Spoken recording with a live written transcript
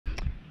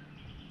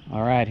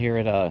All right, here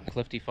at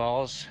Clifty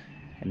Falls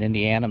in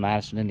Indiana,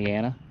 Madison,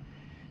 Indiana.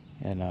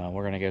 And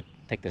we're going to go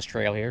take this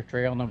trail here,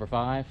 trail number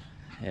 5.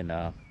 And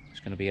it's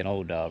going to be an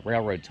old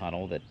railroad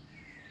tunnel that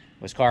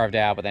was carved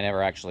out, but they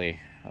never actually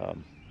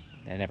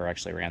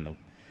ran the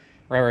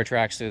railroad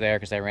tracks through there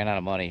because they ran out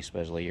of money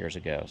supposedly years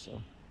ago.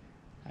 So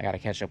I got to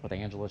catch up with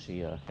Angela.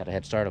 She got a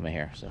head start on me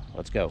here. So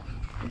let's go.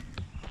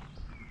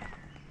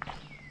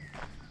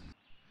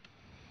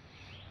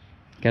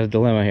 Got a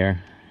dilemma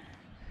here.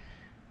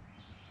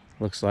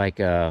 Looks like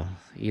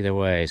either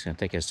way it's going to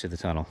take us to the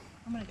tunnel.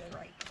 I'm going to go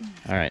right.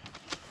 All right.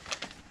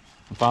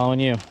 I'm following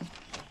you.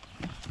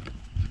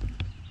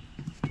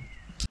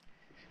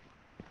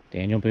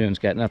 Daniel Boone's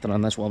got nothing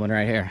on this woman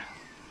right here.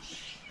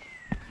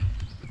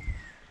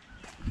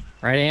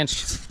 Right,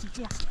 Ange?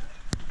 Yeah.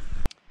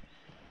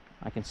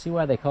 I can see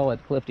why they call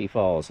it Clifty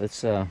Falls.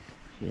 It's, you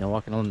know,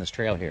 walking on this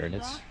trail here, and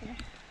it's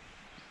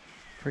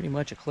pretty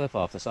much a cliff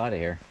off the side of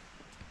here.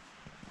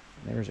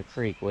 There's a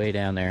creek way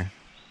down there.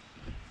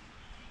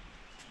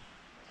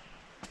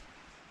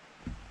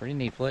 Pretty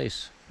neat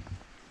place.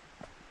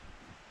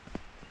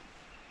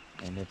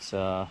 And it's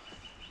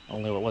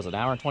only, what was it, an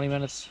hour and 20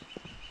 minutes?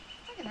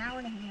 Like an hour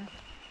and a half.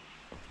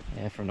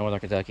 Yeah, from northern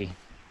Kentucky.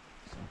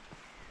 So,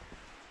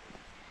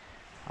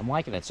 I'm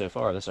liking it so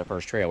far. This is our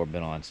first trail we've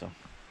been on, so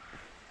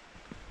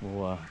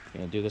we'll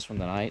do this one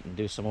tonight and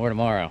do some more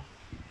tomorrow.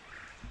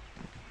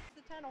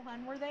 The tunnel,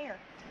 hun, we're there.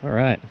 All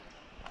right.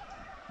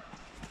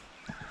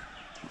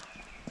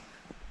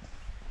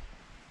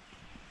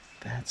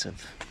 The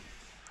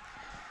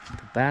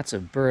Bats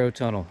of Burrow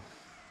Tunnel.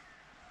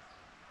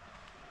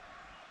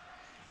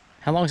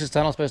 How long is this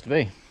tunnel supposed to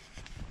be?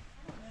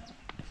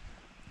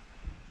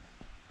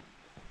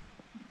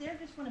 There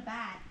just went a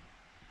bat.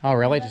 Oh,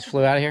 really? Just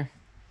flew out of here?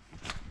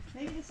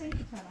 Maybe this ain't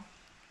the tunnel.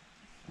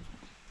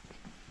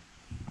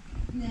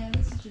 No,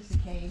 this is just a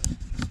cave.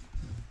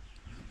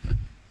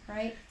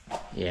 Right?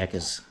 Yeah,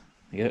 because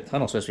the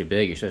tunnel's supposed to be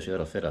big. You're supposed to be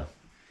able to fit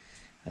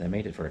they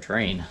made it for a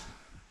train.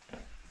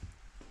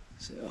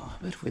 So,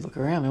 but if we look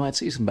around, we might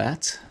see some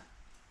bats.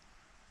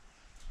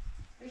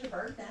 There's a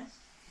bird nest.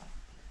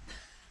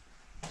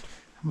 I'm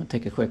going to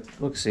take a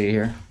quick look-see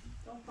here.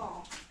 Don't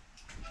fall.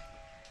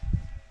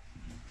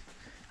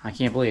 I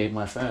can't believe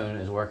my phone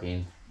is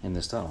working in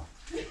this tunnel.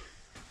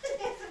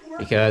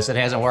 Because it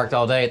hasn't worked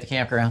all day at the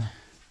campground.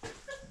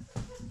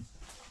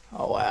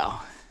 Oh,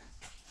 wow.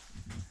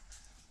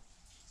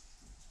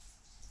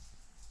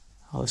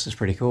 Oh, this is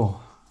pretty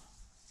cool.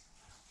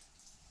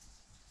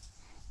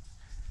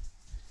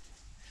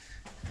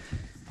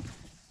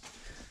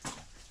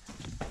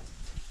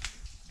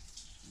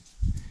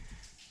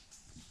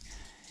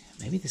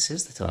 Maybe this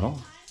is the tunnel.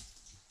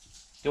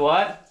 Do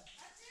what?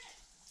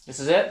 This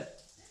is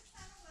it?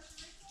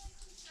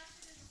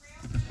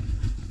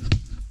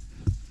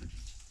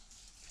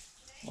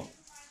 Well,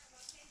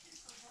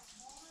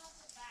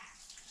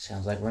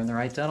 sounds like we're in the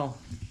right tunnel.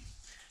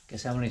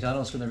 Guess how many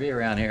tunnels can there be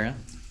around here, huh?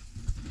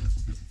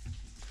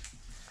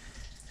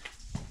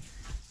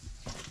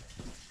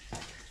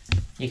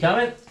 You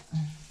coming?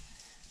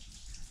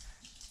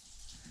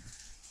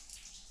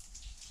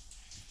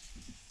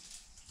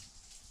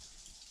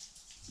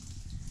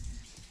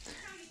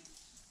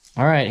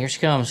 All right, here she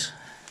comes.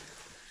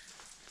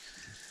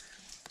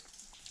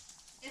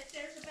 If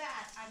there's a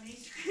bat, I may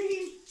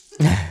scream.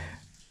 I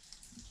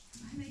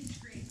may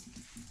scream.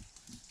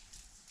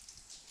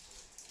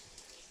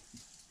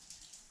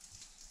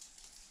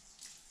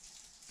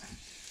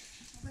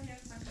 Nobody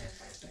knows my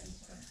firefight thing,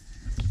 so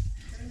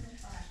put it in the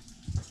fire.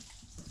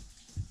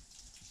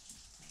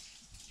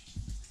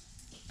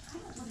 I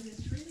don't want to go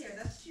through there.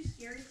 That's too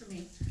scary for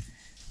me.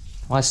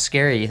 Well, that's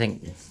scary. You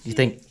think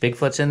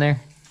Bigfoot's in there?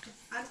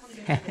 I don't want to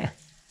go through there.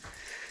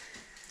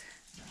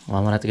 Well,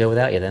 I'm gonna have to go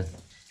without you then.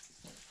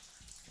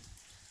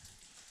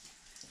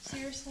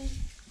 Seriously?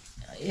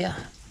 Yeah.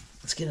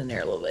 Let's get in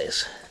there a little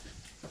ways.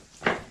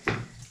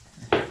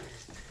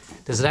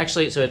 Does it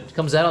actually? So it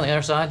comes out on the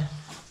other side?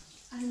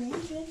 I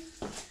imagine.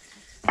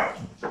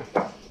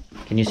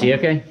 Can you see?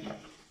 Okay.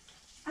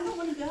 I don't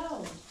want to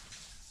go.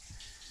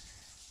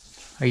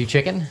 Are you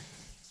chicken?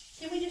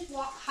 Can we just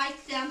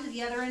hike down to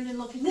the other end and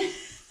look at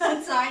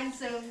that side, and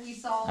so we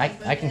saw?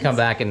 I can come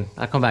back and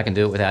I'll come back and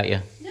do it without you.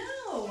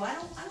 No, I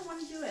don't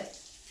want to do it.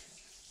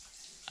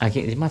 I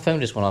can't. My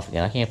phone just went off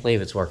again. I can't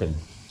believe it's working.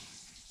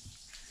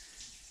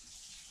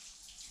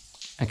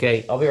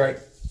 Okay, I'll be right.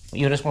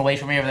 You just want to wait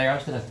for me over there? I'm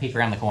just gonna peek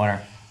around the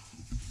corner.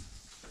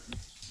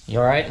 You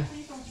all right?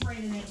 Please don't spray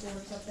in the ankle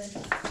or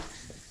something.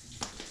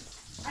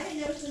 I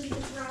didn't know it was gonna be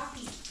this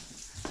rocky.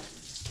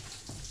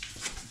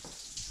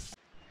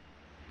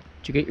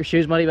 Did you get your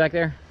shoes muddy back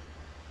there?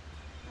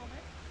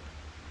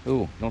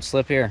 Ooh, don't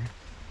slip here.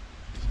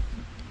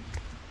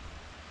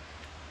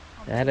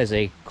 That is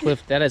a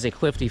cliff. That is a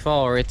Clifty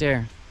fall right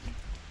there.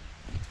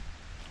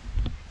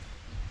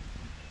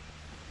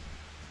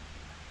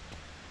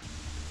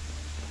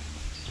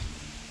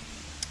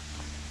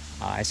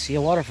 I see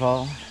a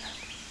waterfall.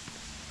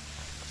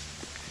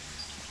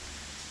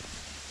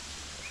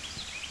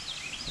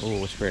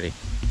 Oh, it's pretty.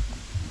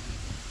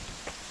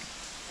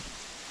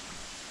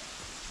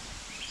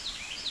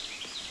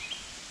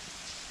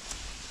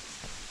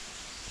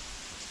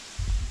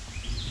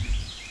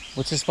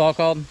 What's this fall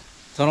called?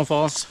 Tunnel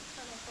Falls?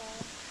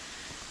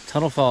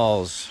 Tunnel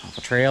Falls, off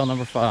of trail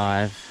number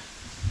 5.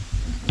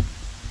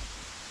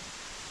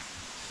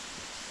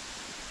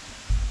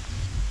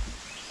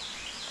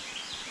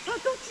 Oh,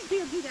 don't you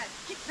dare do that.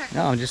 Get back.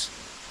 No, I'm just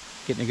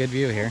getting a good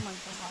view here. Oh my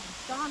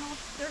God. Donald,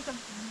 there's a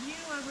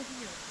view over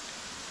here.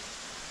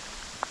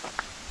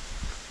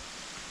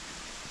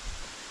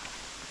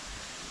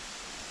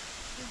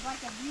 There's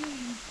like a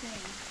viewing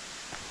thing.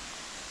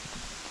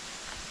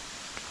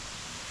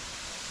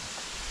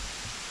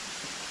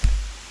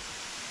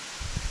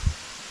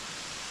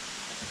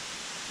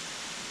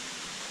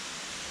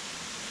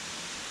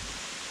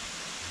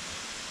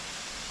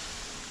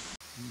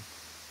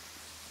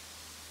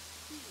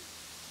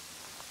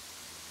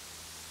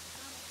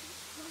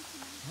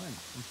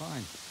 I'm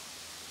fine.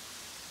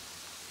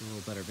 Do a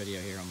little better video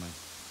here on my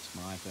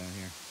iPhone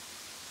here.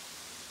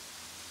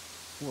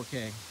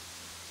 4K.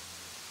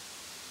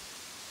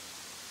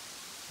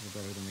 A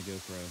little better than the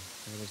GoPro.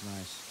 That was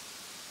nice.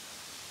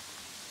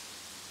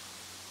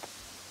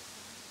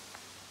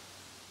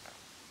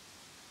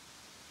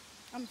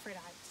 I'm afraid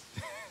of heights.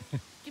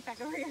 Get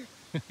back over here.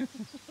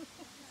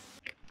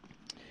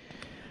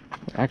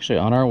 We're actually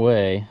on our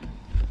way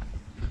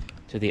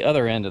to the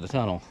other end of the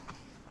tunnel.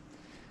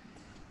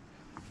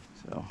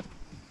 So.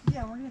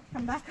 Yeah, we're gonna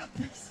come back up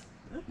this.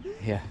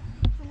 Yeah.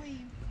 To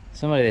leave.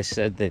 Somebody they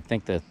said they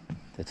think the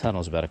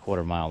tunnel's about a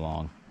 1/4 mile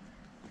long.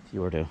 If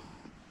you were to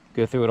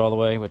go through it all the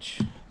way, which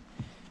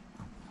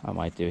I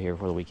might do here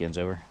before the weekend's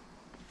over.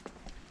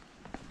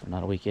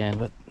 Not a weekend,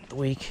 but the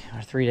week,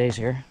 or 3 days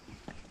here.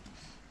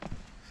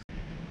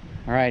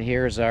 All right,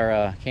 here's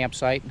our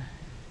campsite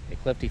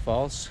at Clifty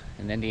Falls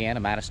in Indiana,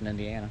 Madison,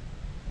 Indiana.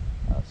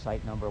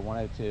 Site number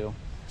 102.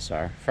 It's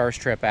our first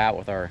trip out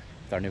with our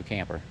new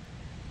camper.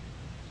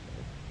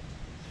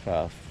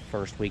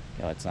 First week,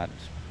 it's not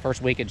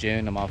first week of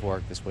June. I'm off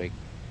work this week,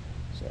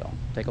 so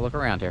take a look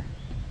around here.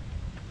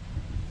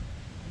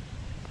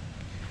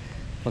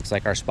 Looks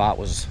like our spot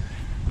was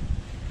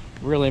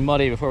really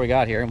muddy before we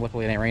got here, and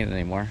luckily it ain't raining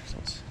anymore, so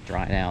it's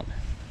drying out.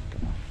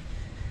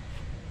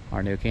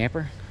 Our new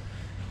camper.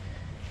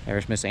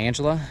 There's Miss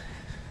Angela.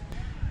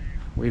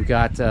 We've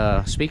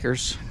got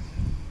speakers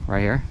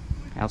right here,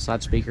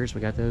 outside speakers.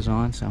 We got those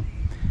on, so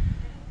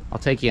I'll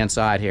take you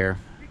inside here,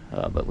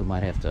 but we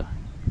might have to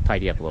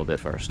tidy up a little bit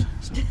first.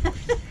 So.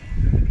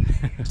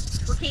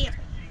 We're camping.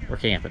 We're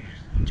camping,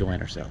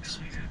 enjoying ourselves.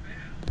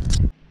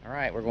 All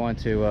right, we're going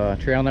to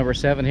trail number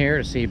 7 here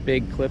to see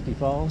Big Clifty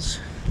Falls.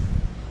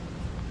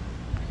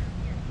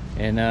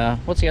 And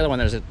what's the other one?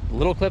 There's a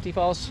Little Clifty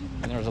Falls,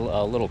 and there's a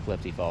Little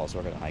Clifty Falls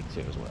we're going to hike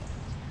to as well.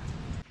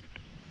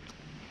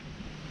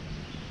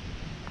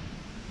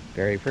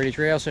 Very pretty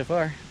trail so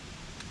far.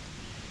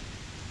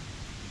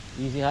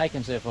 Easy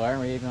hiking so far.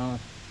 We're even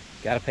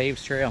got a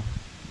paved trail.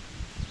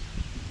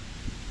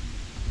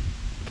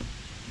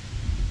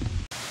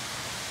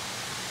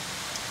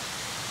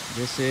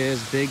 This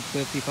is Big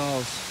Clifty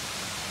Falls.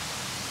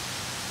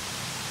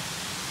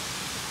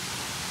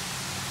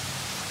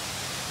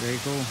 Very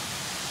cool.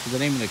 So the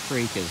name of the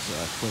creek is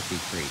Clifty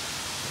Creek.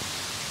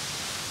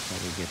 That's how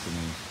we get the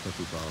name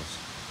Clifty Falls.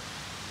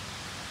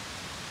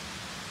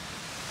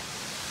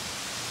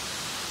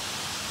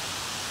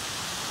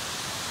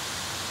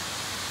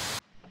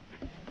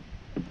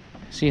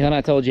 See, hon,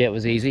 I told you it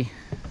was easy.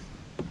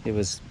 It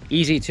was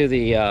easy to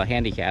the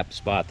handicap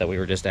spot that we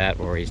were just at,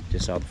 where we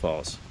just saw the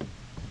falls.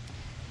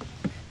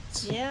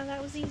 Yeah,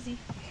 that was easy.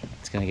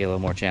 It's going to get a little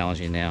more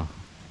challenging now.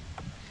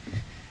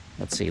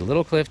 Let's see,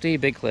 Little Clifty,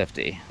 Big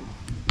Clifty.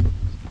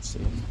 Let's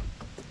see.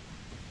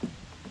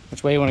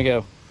 Which way you want to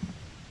go?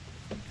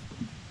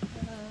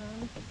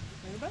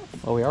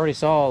 Both. Well, we already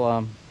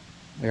saw.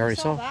 We already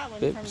saw that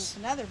one oops.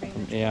 from another vantage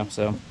point. Yeah,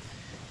 so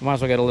we might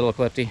as well go to Little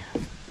Clifty.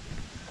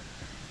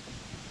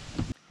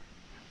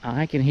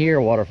 I can hear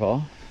a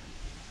waterfall,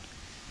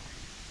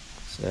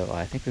 so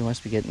I think we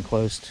must be getting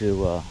close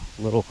to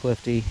Little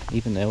Clifty,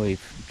 even though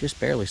we've just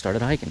barely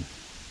started hiking.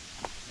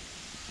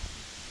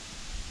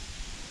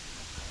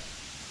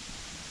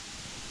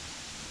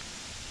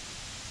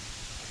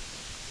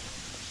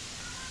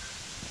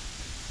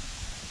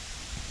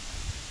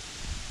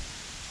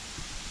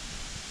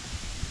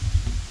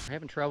 We're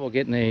having trouble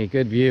getting a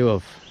good view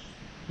of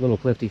Little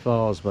Clifty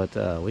Falls,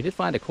 but we did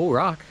find a cool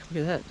rock.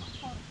 Look at that.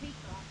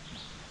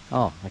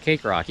 Oh, a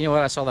cake rock. You know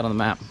what? I saw that on the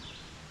map.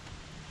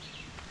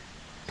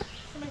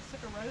 Somebody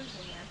stuck a rose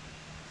in there.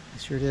 I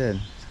sure did.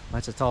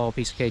 That's a tall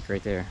piece of cake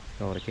right there.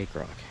 Call it a cake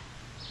rock.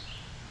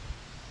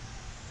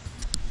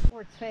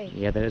 Or it's fake.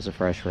 Yeah, that is a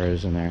fresh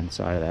rose in there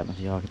inside of that.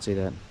 Y'all can see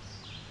that.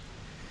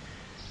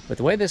 But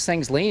the way this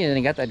thing's leaning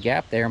and got that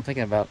gap there, I'm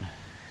thinking about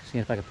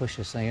seeing if I can push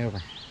this thing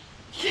over.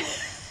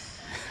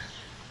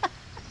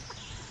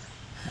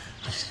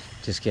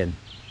 Just kidding.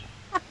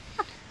 I'll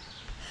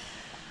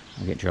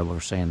get in trouble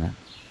for saying that.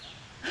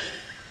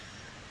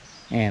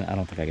 And I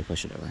don't think I can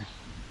push it over.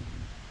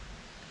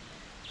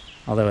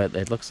 Although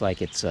it looks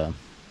like it's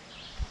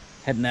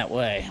heading that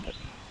way. But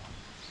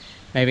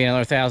maybe another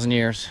 1,000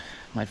 years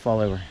might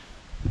fall over.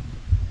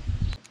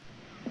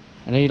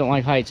 I know you don't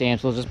like heights,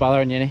 Angela. Is this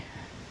bothering you any?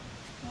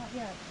 Not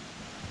yet.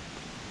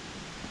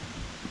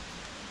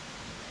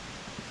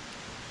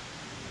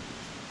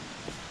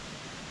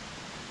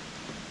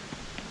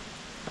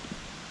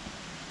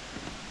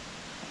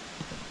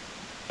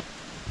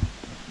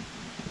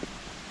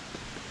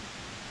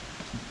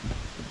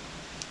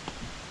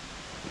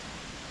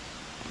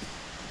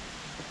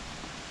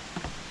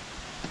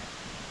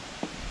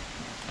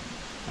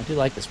 I do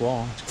like this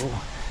wall. It's cool.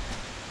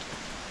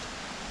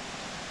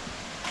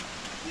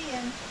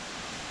 Ian.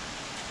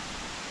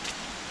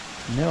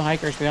 No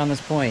hikers beyond this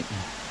point.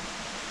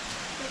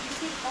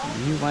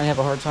 You might have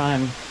a hard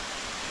time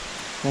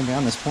going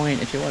beyond this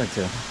point if you wanted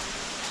to.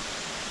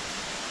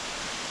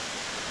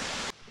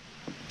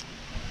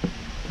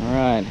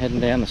 Alright, heading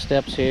down the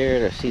steps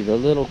here to see the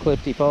little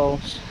Clifty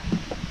Falls.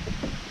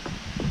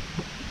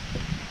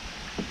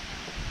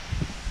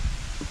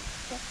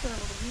 Steps are a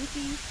little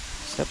goofy.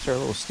 Steps are a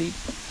little steep.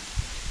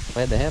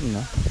 Glad to have them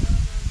though.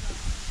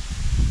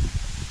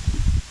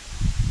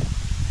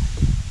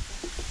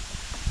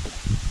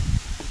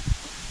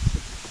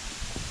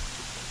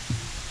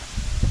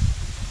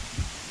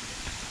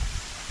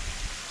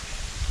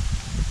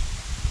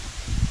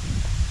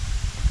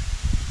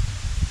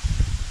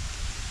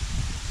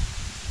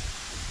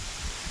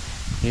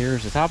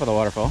 Here's the top of the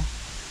waterfall.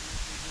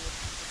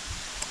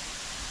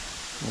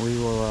 We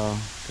will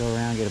go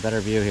around and get a better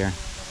view here.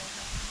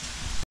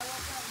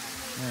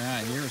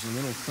 Alright, here's a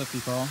little Clifty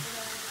Fall.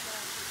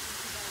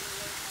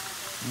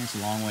 And it's a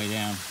long way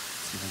down.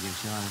 Let's see if I get a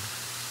shot.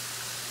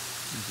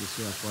 Let's just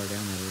see how far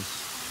down that is.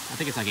 I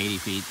think it's like 80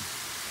 feet.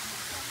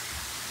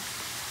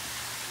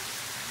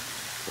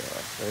 So,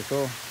 very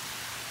cool.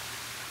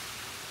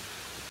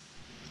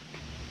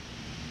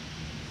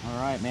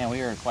 Alright, man,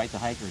 we are quite the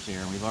hikers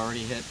here. We've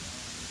already hit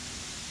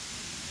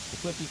the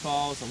Clifty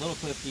Falls, the little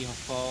Clifty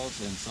Falls,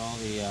 and saw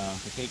the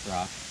Cake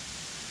Rock.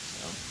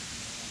 So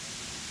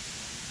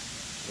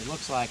it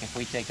looks like if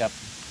we take up,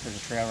 there's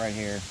a trail right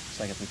here. It's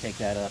like if we take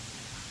that up,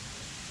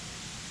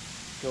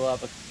 go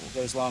up, it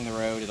goes along the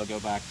road, it'll go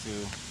back to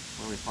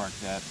where we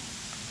parked at.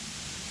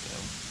 So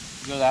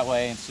go that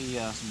way and see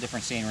some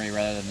different scenery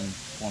rather than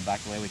going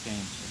back the way we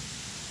came.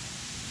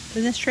 So.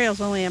 And this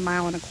trail's only 1.25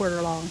 miles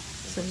long,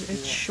 so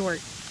it's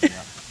short. Yeah,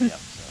 yeah.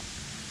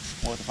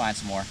 So we'll have to find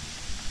some more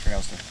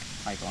trails to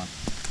hike on.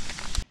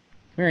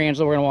 Come here,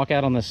 Angela. We're gonna walk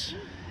out on this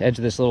edge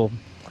of this little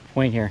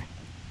point here.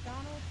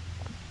 Donald?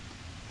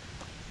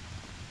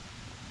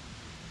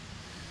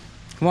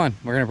 Come on,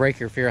 we're gonna break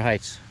your fear of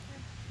heights.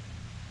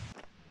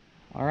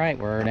 All right,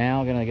 we're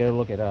now gonna go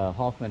look at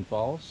Hoffman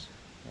Falls,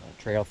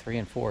 trail 3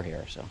 and 4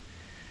 here. So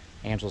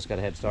Angela's got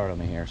a head start on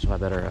me here, so I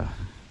better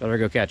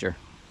go catch her.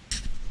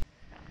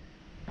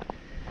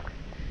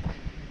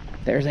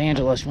 There's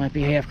Angela. She might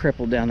be half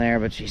crippled down there,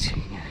 but she's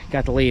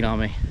got the lead on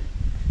me.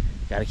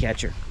 Gotta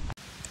catch her.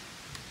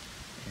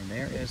 And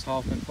there is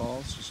Hoffman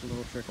Falls, just a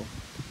little trickle.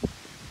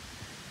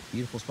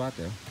 Beautiful spot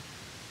though.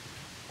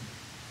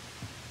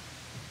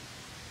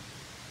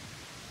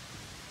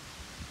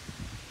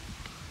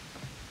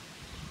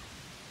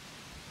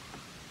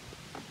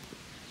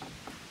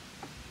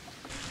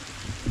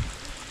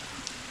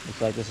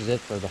 Looks like this is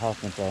it for the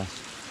Hoffman Falls.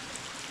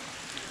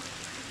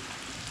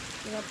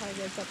 So that probably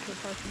goes up to the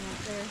parking lot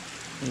there.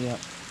 Yep.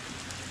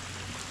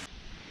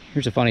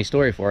 Here's a funny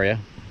story for you.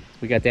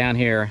 We got down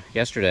here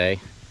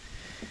yesterday,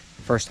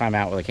 first time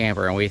out with a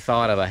camper, and we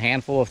thought of a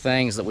handful of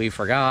things that we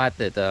forgot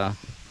that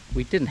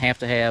we didn't have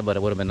to have, but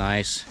it would have been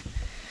nice.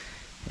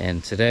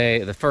 And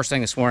today, the first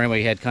thing this morning,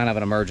 we had kind of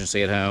an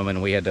emergency at home,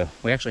 and we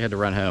actually had to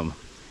run home.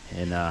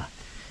 And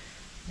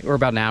we're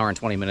about an hour and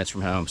 20 minutes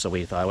from home, so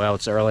we thought, well,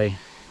 it's early,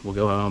 we'll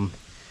go home,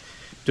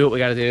 do what we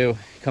got to do,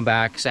 come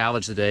back,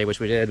 salvage the day, which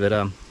we did.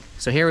 But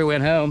so here we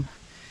went home,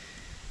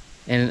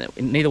 and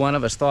neither one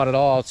of us thought at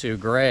all to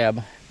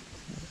grab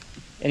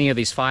any of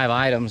these 5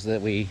 items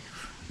that we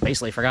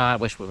basically forgot,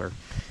 wish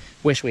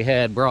we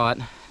had brought.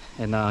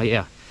 And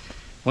yeah,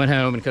 went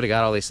home and could have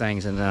got all these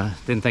things and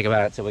didn't think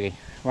about it till we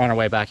were on our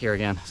way back here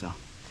again. So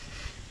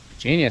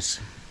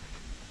genius.